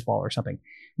play baseball or something.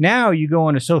 Now you go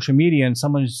onto social media and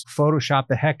someone's photoshopped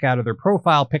the heck out of their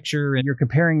profile picture and you're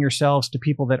comparing yourselves to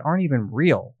people that aren't even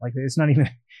real. Like it's not even...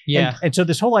 Yeah. And so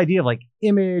this whole idea of like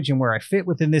image and where I fit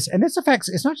within this, and this affects,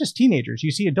 it's not just teenagers.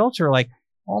 You see adults who are like,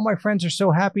 all my friends are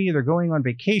so happy. They're going on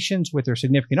vacations with their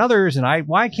significant others. And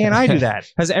why can't I do that?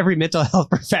 As every mental health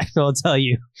professional will tell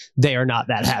you, they are not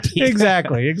that happy.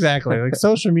 Exactly. Like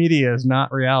social media is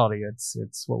not reality.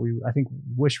 It's what I think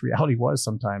wish reality was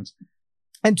sometimes.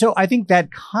 And so I think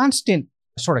that constant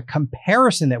sort of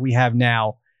comparison that we have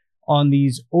now on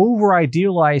these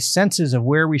over-idealized senses of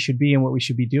where we should be and what we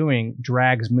should be doing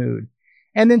drags mood.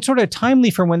 And then sort of timely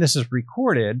from when this is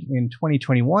recorded in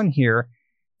 2021 here,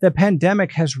 the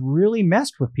pandemic has really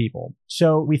messed with people.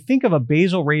 So we think of a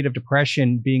basal rate of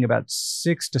depression being about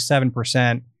 6 to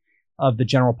 7% of the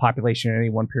general population at any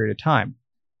one period of time.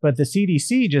 But the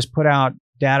CDC just put out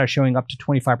data showing up to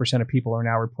 25% of people are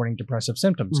now reporting depressive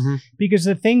symptoms because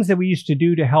the things that we used to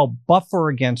do to help buffer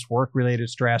against work-related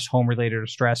stress, home-related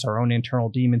stress, our own internal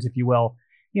demons, if you will,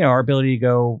 our ability to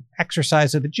go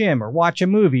exercise at the gym or watch a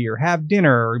movie or have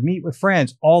dinner or meet with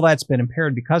friends, all that's been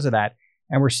impaired because of that.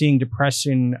 And we're seeing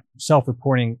depression,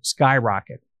 self-reporting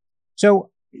skyrocket. So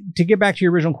to get back to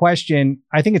your original question,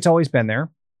 I think it's always been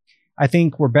there. I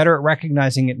think we're better at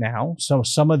recognizing it now. So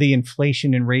some of the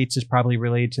inflation in rates is probably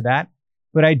related to that.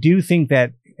 But I do think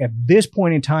that at this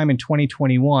point in time in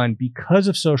 2021, because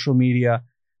of social media,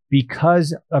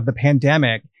 because of the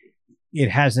pandemic, it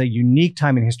has a unique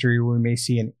time in history where we may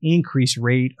see an increased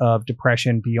rate of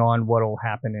depression beyond what will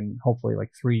happen in hopefully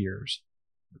like 3 years.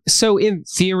 So in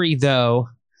theory, though,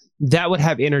 that would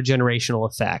have intergenerational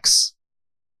effects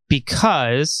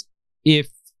because if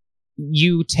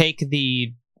you take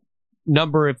the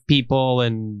number of people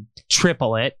and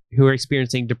triple it who are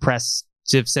experiencing depressive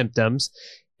symptoms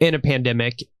in a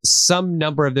pandemic, some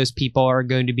number of those people are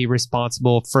going to be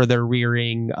responsible for the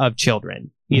rearing of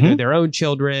children, either their own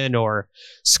children or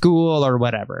school or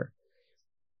whatever.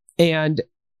 And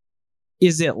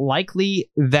is it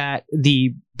likely that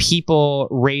the people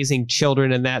raising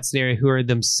children in that scenario who are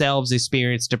themselves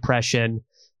experience depression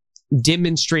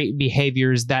demonstrate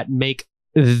behaviors that make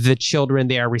the children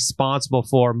they are responsible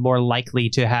for more likely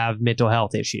to have mental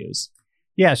health issues?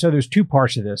 Yeah, so there's two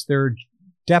parts of this. There are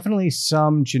definitely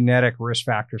some genetic risk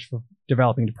factors for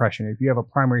developing depression. If you have a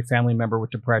primary family member with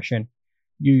depression,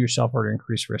 you yourself are at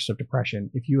increased risk of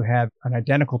depression. If you have an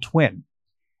identical twin,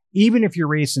 even if you're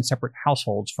raised in separate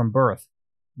households from birth,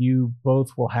 you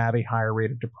both will have a higher rate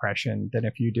of depression than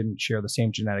if you didn't share the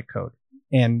same genetic code.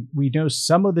 And we know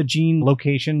some of the gene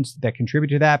locations that contribute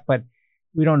to that, but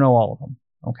we don't know all of them.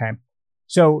 Okay.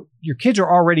 So your kids are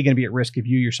already going to be at risk if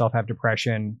you yourself have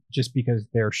depression just because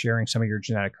they're sharing some of your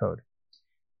genetic code.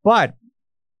 But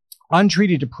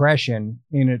untreated depression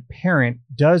in a parent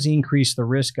does increase the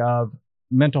risk of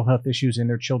mental health issues in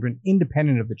their children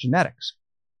independent of the genetics,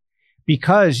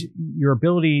 because your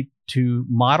ability to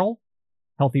model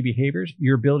healthy behaviors,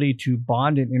 your ability to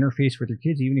bond and interface with your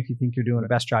kids, even if you think you're doing the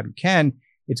best job you can,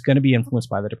 it's going to be influenced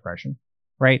by the depression,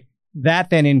 right? that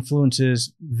then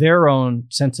influences their own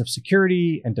sense of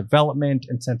security and development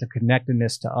and sense of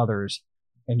connectedness to others.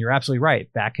 And you're absolutely right.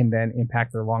 That can then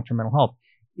impact their long-term mental health.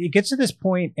 It gets to this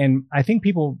point, and I think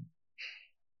people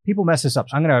mess this up.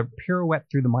 So I'm going to pirouette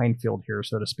through the minefield here,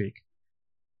 so to speak.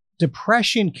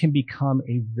 Depression can become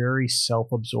a very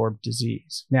self-absorbed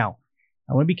disease. Now,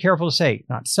 I want to be careful to say,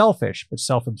 not selfish, but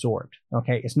self-absorbed.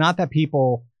 Okay. It's not that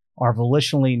people are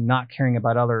volitionally not caring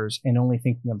about others and only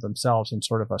thinking of themselves in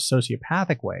sort of a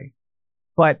sociopathic way.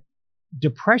 But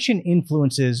depression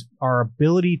influences our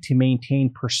ability to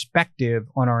maintain perspective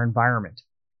on our environment.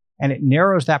 And it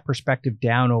narrows that perspective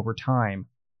down over time.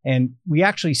 And we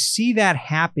actually see that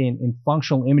happen in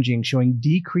functional imaging, showing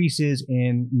decreases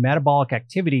in metabolic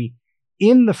activity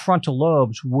in the frontal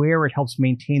lobes where it helps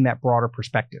maintain that broader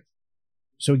perspective.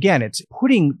 So again, it's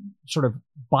putting sort of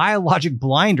biologic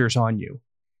blinders on you.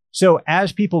 So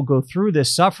as people go through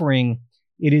this suffering,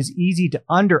 it is easy to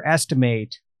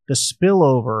underestimate the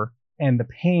spillover and the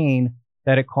pain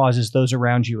that it causes those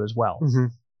around you as well. Mm-hmm.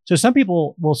 So some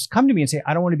people will come to me and say,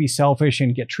 I don't want to be selfish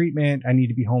and get treatment. I need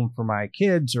to be home for my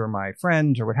kids or my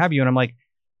friends or what have you. And I'm like,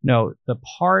 no, the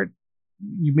part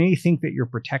you may think that you're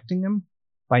protecting them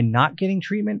by not getting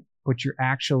treatment, but you're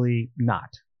actually not.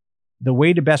 The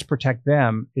way to best protect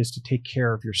them is to take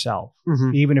care of yourself,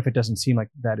 even if it doesn't seem like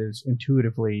that is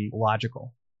intuitively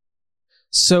logical.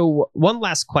 So one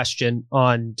last question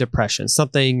on depression,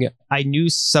 something I knew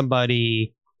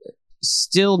somebody,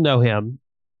 still know him,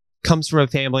 comes from a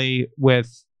family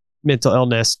with mental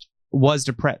illness, was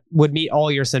depressed, would meet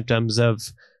all your symptoms of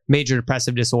major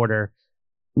depressive disorder,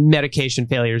 medication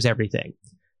failures, everything.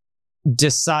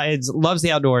 Loves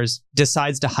the outdoors,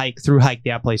 decides to hike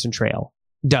the Appalachian Trail.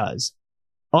 Does.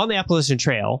 On the Appalachian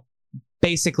Trail,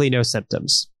 basically no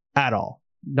symptoms at all.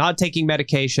 Not taking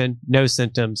medication, no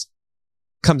symptoms.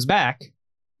 Comes back,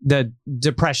 the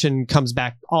depression comes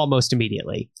back almost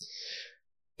immediately.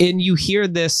 And you hear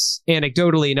this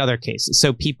anecdotally in other cases.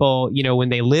 So people, when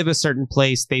they live a certain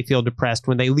place, they feel depressed.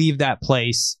 When they leave that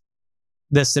place,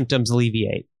 the symptoms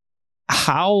alleviate.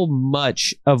 How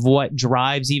much of what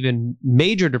drives even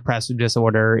major depressive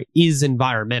disorder is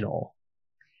environmental?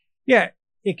 Yeah,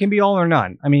 it can be all or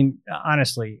none. I mean,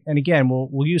 honestly, and again,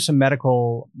 we'll use some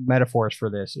medical metaphors for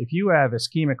this. If you have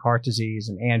ischemic heart disease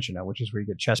and angina, which is where you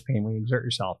get chest pain when you exert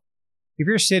yourself, if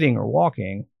you're sitting or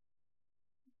walking,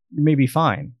 you may be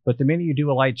fine. But the minute you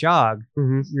do a light jog,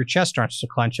 your chest starts to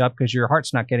clench up because your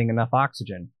heart's not getting enough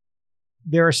oxygen.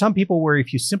 There are some people where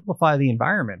if you simplify the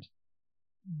environment,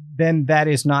 then that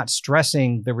is not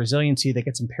stressing the resiliency that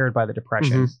gets impaired by the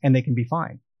depression, and they can be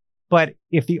fine. But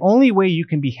if the only way you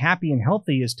can be happy and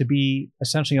healthy is to be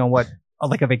essentially on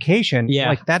like a vacation,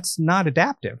 like that's not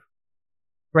adaptive,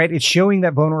 right? It's showing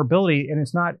that vulnerability, and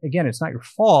it's not your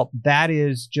fault. That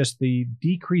is just the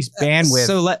decreased bandwidth.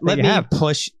 So let me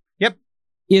push. Yep.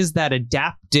 Is that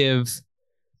adaptive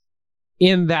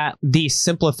in that the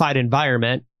simplified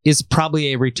environment is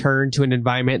probably a return to an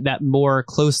environment that more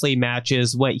closely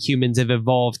matches what humans have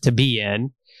evolved to be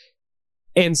in?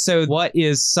 And so what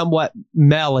is somewhat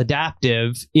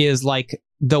maladaptive is like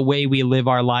the way we live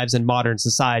our lives in modern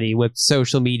society with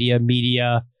social media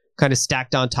kind of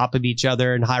stacked on top of each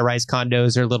other in high-rise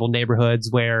condos or little neighborhoods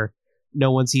where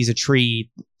no one sees a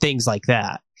tree, things like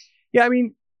that. Yeah, I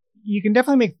mean, you can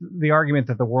definitely make the argument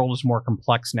that the world is more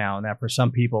complex now, and that for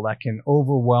some people that can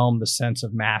overwhelm the sense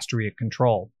of mastery and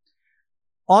control.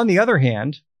 On the other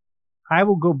hand, I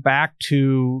will go back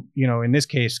to, in this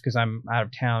case, because I'm out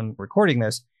of town recording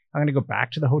this, I'm going to go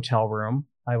back to the hotel room.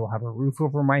 I will have a roof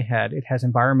over my head. It has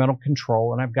environmental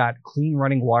control, and I've got clean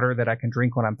running water that I can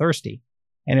drink when I'm thirsty.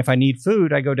 And if I need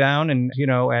food, I go down and,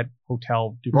 at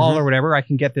Hotel Duval or whatever, I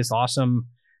can get this awesome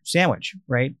sandwich,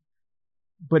 right?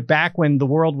 But back when the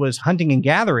world was hunting and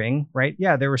gathering, right?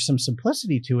 Yeah, there was some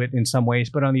simplicity to it in some ways.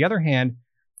 But on the other hand,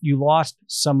 you lost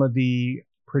some of the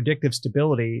predictive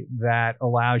stability that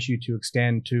allows you to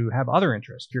extend to have other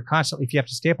interests. If you have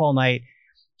to stay up all night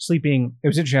sleeping. It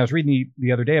was interesting. I was reading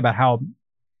the other day about how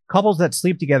couples that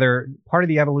sleep together, part of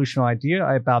the evolutionary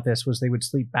idea about this was they would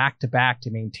sleep back to back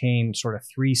to maintain sort of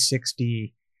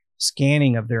 360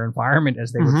 scanning of their environment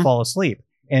as they would fall asleep.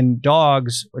 And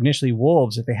dogs, initially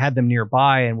wolves, if they had them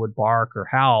nearby and would bark or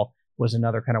howl, was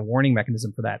another kind of warning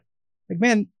mechanism for that. Like,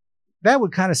 man, that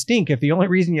would kind of stink if the only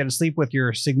reason you had to sleep with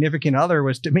your significant other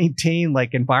was to maintain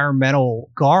like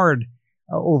environmental guard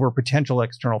over potential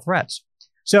external threats.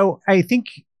 So I think,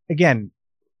 again,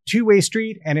 two-way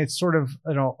street, and it's sort of,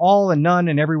 all and none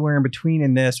and everywhere in between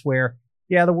in this, where,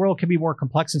 yeah, the world can be more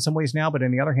complex in some ways now, but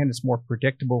on the other hand, it's more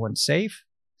predictable and safe.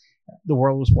 The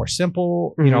world was more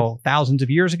simple, thousands of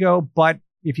years ago, but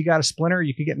if you got a splinter,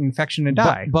 you could get an infection and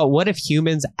die. But what if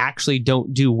humans actually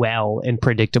don't do well in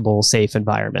predictable, safe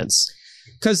environments?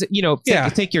 Because,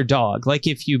 think your dog. Like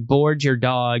if you board your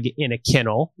dog in a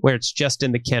kennel where it's just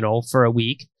in the kennel for a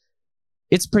week,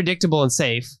 it's predictable and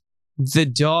safe. The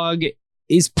dog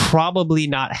is probably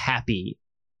not happy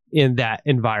in that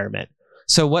environment.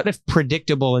 So what if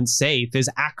predictable and safe is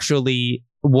actually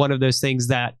one of those things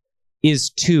that is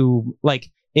too,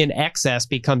 like in excess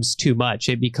becomes too much?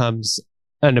 It becomes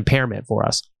an impairment for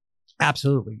us.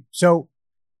 Absolutely. So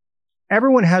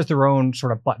everyone has their own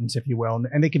sort of buttons, if you will,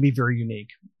 and they can be very unique.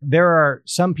 There are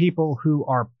some people who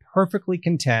are perfectly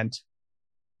content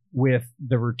with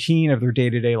the routine of their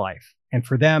day-to-day life. And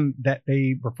for them, that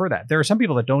they prefer that. There are some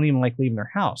people that don't even like leaving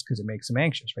their house because it makes them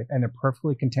anxious, right? And they're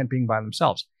perfectly content being by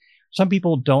themselves. Some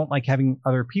people don't like having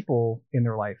other people in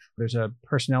their life. There's a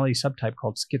personality subtype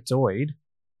called schizoid,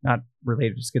 not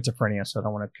related to schizophrenia, so I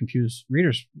don't want to confuse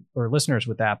readers or listeners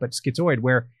with that, but schizoid,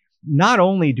 where not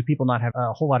only do people not have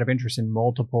a whole lot of interest in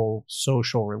multiple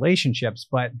social relationships,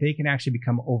 but they can actually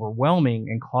become overwhelming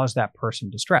and cause that person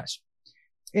distress.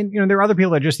 And, there are other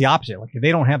people that are just the opposite. Like if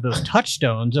they don't have those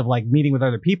touchstones of like meeting with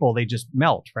other people, they just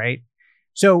melt, right?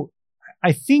 So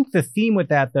I think the theme with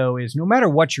that, though, is no matter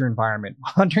what your environment,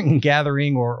 hunting and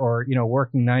gathering or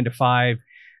working 9 to 5,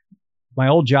 my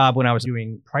old job when I was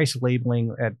doing price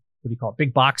labeling at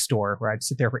big box store, where I'd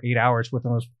sit there for 8 hours with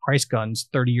those price guns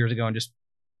 30 years ago and just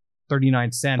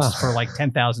 39 cents for like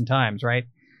 10,000 times, right?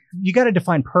 You got to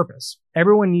define purpose.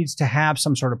 Everyone needs to have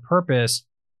some sort of purpose.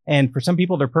 And for some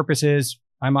people, their purpose is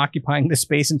I'm occupying this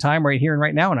space and time right here and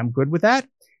right now, and I'm good with that.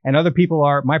 And other people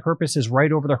are, my purpose is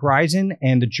right over the horizon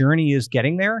and the journey is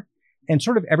getting there, and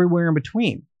sort of everywhere in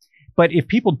between. But if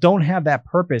people don't have that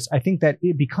purpose, I think that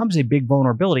it becomes a big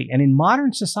vulnerability. And in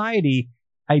modern society,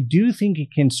 I do think it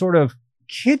can sort of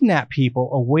kidnap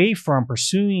people away from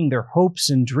pursuing their hopes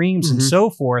and dreams and so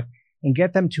forth, and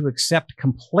get them to accept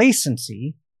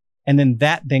complacency. And then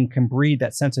that then can breed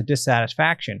that sense of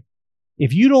dissatisfaction.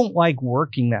 If you don't like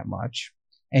working that much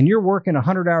and you're working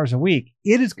 100 hours a week,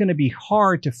 it is going to be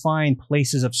hard to find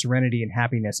places of serenity and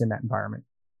happiness in that environment.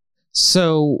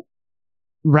 So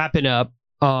wrapping up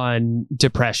on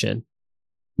depression,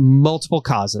 multiple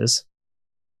causes.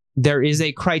 There is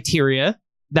a criteria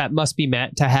that must be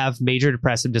met to have major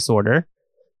depressive disorder.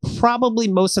 Probably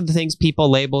most of the things people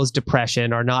label as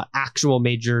depression are not actual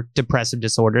major depressive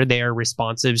disorder. They are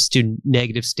responsives to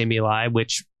negative stimuli,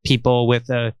 which people with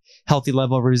a healthy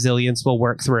level of resilience will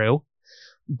work through.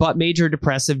 But major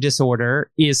depressive disorder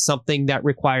is something that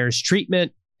requires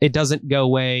treatment. It doesn't go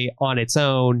away on its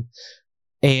own.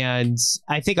 And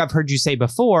I think I've heard you say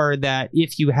before that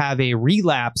if you have a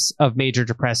relapse of major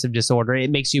depressive disorder,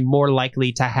 it makes you more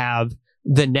likely to have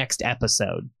the next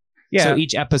episode. Yeah. So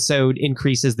each episode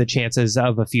increases the chances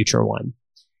of a future one.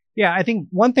 Yeah, I think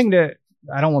one thing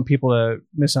I don't want people to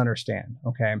misunderstand,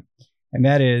 okay? And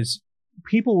that is,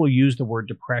 people will use the word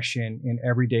depression in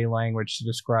everyday language to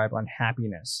describe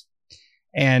unhappiness.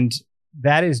 And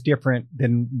that is different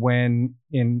than when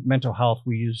in mental health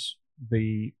we use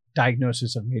the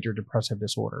diagnosis of major depressive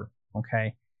disorder,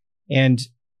 okay? And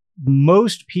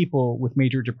most people with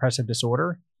major depressive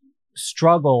disorder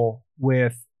struggle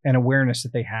with an awareness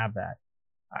that they have that.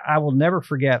 I will never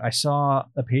forget, I saw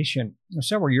a patient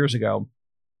several years ago,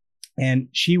 and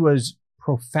she was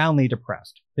profoundly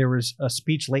depressed. There was a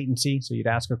speech latency, so you'd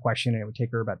ask a question and it would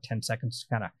take her about 10 seconds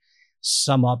to kind of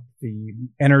sum up the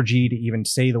energy to even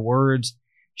say the words.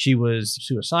 She was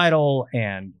suicidal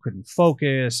and couldn't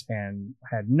focus and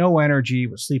had no energy,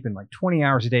 was sleeping like 20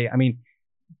 hours a day. I mean,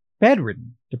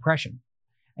 bedridden depression.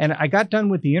 And I got done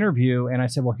with the interview and I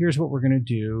said, well, here's what we're going to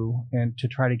do and to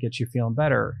try to get you feeling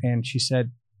better. And she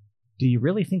said, do you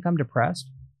really think I'm depressed?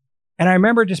 And I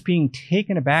remember just being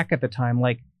taken aback at the time,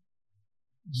 like,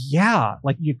 yeah,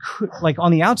 like you could, like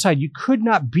on the outside, you could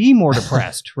not be more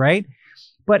depressed, right?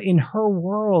 But in her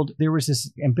world, there was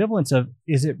this ambivalence of,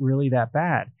 is it really that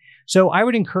bad? So I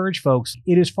would encourage folks,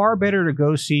 it is far better to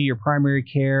go see your primary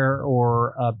care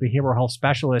or a behavioral health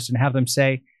specialist and have them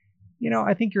say,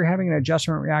 I think you're having an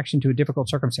adjustment reaction to a difficult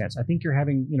circumstance. I think you're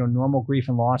having, normal grief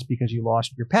and loss because you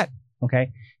lost your pet.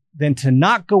 Okay. Then to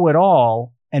not go at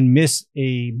all and miss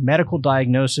a medical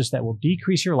diagnosis that will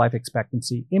decrease your life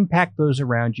expectancy, impact those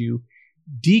around you,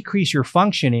 decrease your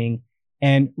functioning,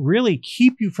 and really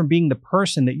keep you from being the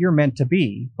person that you're meant to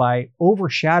be by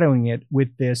overshadowing it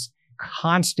with this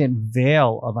constant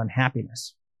veil of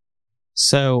unhappiness.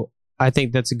 So I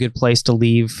think that's a good place to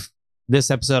leave this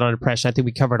episode on depression. I think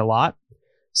we covered a lot.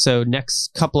 So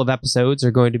next couple of episodes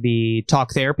are going to be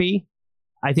talk therapy.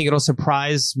 I think it'll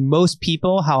surprise most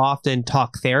people how often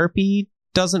talk therapy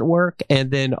doesn't work,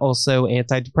 and then also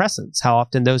antidepressants, how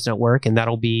often those don't work. And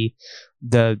that'll be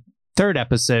the third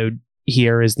episode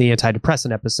here, is the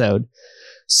antidepressant episode.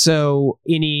 So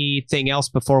anything else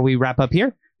before we wrap up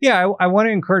here? Yeah, I want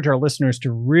to encourage our listeners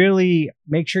to really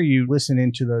make sure you listen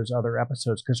into those other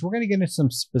episodes, because we're going to get into some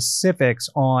specifics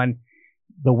on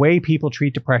the way people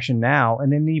treat depression now.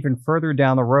 And then even further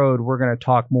down the road, we're going to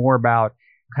talk more about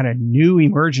kind of new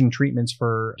emerging treatments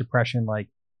for depression, like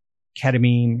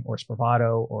ketamine or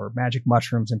Spravato or magic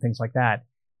mushrooms and things like that.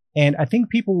 And I think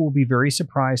people will be very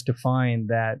surprised to find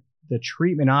that the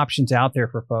treatment options out there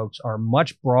for folks are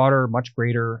much broader, much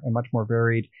greater, and much more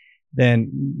varied than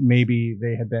maybe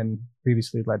they had been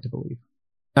previously led to believe.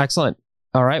 Excellent.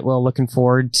 All right. Well, looking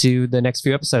forward to the next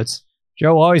few episodes.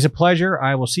 Joe, always a pleasure.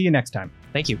 I will see you next time.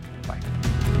 Thank you. Bye.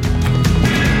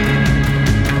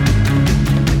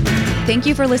 Thank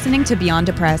you for listening to Beyond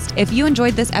Depressed. If you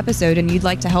enjoyed this episode and you'd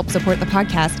like to help support the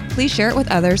podcast, please share it with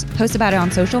others, post about it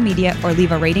on social media, or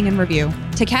leave a rating and review.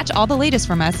 To catch all the latest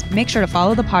from us, make sure to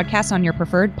follow the podcast on your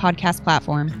preferred podcast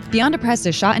platform. Beyond Depressed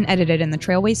is shot and edited in the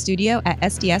Trailway Studio at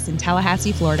SDS in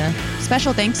Tallahassee, Florida.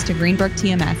 Special thanks to Greenbrook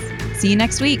TMS. See you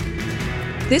next week.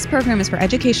 This program is for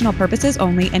educational purposes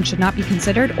only and should not be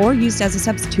considered or used as a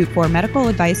substitute for medical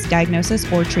advice, diagnosis,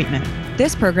 or treatment.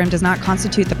 This program does not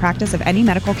constitute the practice of any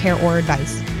medical care or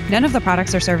advice. None of the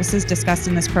products or services discussed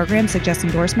in this program suggest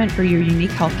endorsement for your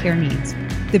unique healthcare needs.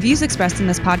 The views expressed in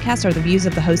this podcast are the views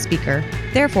of the host speaker.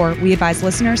 Therefore, we advise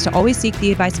listeners to always seek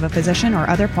the advice of a physician or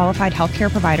other qualified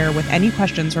healthcare provider with any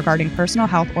questions regarding personal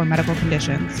health or medical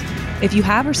conditions. If you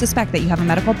have or suspect that you have a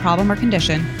medical problem or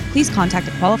condition, please contact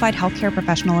a qualified healthcare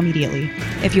professional immediately.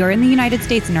 If you are in the United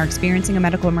States and are experiencing a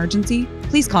medical emergency,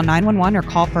 please call 911 or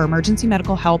call for emergency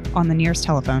medical help on the nearest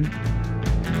telephone.